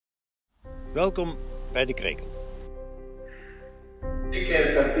Welkom bij de Krekel.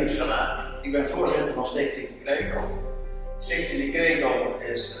 Ik ben Piet van Aap. Ik ben voorzitter van Stichting de Krekel. Stichting de Krekel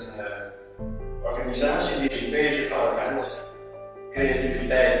is een organisatie die zich bezighoudt met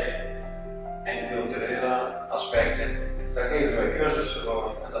creativiteit en culturele aspecten. Daar geven wij cursussen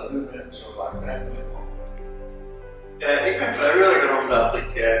voor en dat doen we zo laagdrempelig mogelijk. Ik ben vrijwilliger omdat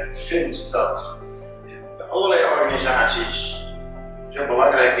ik vind dat bij allerlei organisaties heel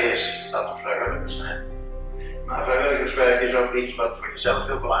belangrijk is dat er vrijwilligers zijn. Maar vrijwilligerswerk is ook iets wat voor jezelf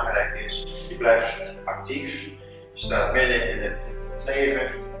heel belangrijk is. Je blijft actief, je staat midden in het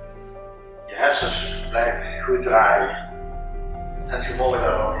leven, je hersens blijven goed draaien. En het gevolg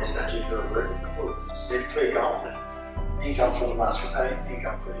daarvan is dat je veel gelukkiger voelt. Dus het heeft twee kanten. Eén kant voor de maatschappij, één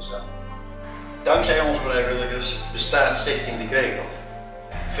kant voor jezelf. Dankzij onze vrijwilligers bestaat Stichting de Krekel.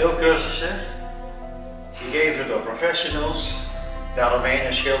 Veel cursussen, gegeven door professionals. Daaromheen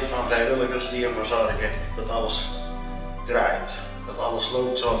een schild van vrijwilligers die ervoor zorgen dat alles draait. Dat alles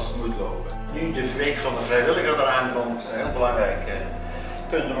loopt zoals het moet lopen. Nu de week van de vrijwilliger eraan komt, een heel belangrijk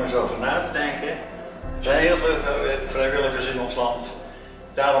punt om eens over na te denken. Er zijn heel veel vrijwilligers in ons land.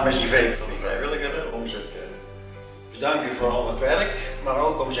 Daarom is die week van de vrijwilliger om ze te bedanken voor al het werk, maar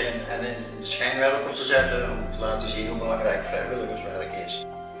ook om ze in de schijnwerper te zetten om te laten zien hoe belangrijk vrijwilligerswerk is.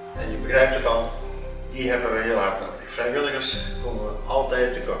 En je begrijpt het al, die hebben we heel hard nodig. Vrijwilligers komen we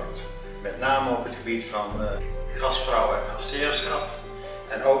altijd tekort. Met name op het gebied van gastvrouw en gastheerschap.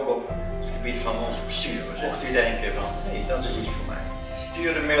 En ook op het gebied van ons bestuur. Dus mocht u denken van, nee, dat is iets voor mij.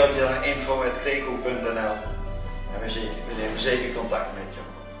 Stuur een mailtje naar info@krekel.nl en we nemen zeker contact met je.